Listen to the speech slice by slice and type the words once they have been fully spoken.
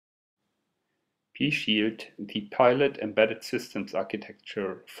pSHIELD, the pilot embedded systems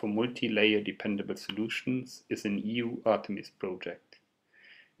architecture for multi-layer dependable solutions, is an EU Artemis project.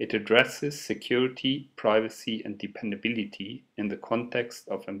 It addresses security, privacy, and dependability in the context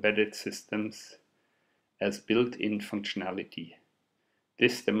of embedded systems as built-in functionality.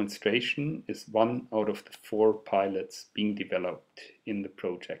 This demonstration is one out of the 4 pilots being developed in the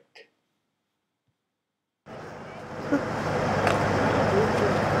project.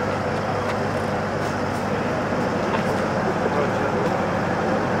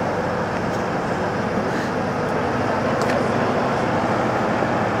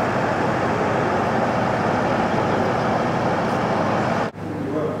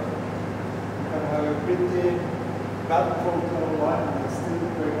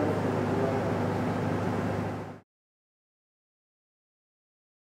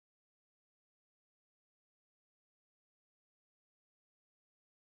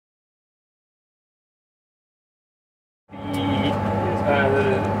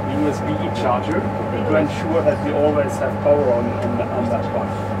 The USB charger to ensure that we always have power on that one.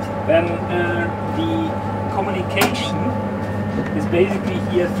 Then the communication is basically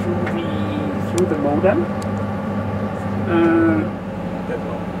here through the modem.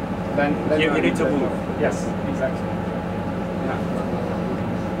 Then here we need to move. Yes, exactly. Yeah.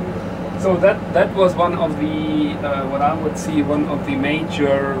 So that was one of the what I would see one of the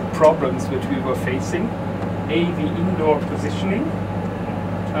major problems which we were facing. The indoor positioning,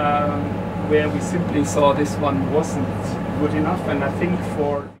 where we simply saw this one wasn't good enough, and I think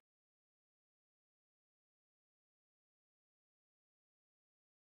for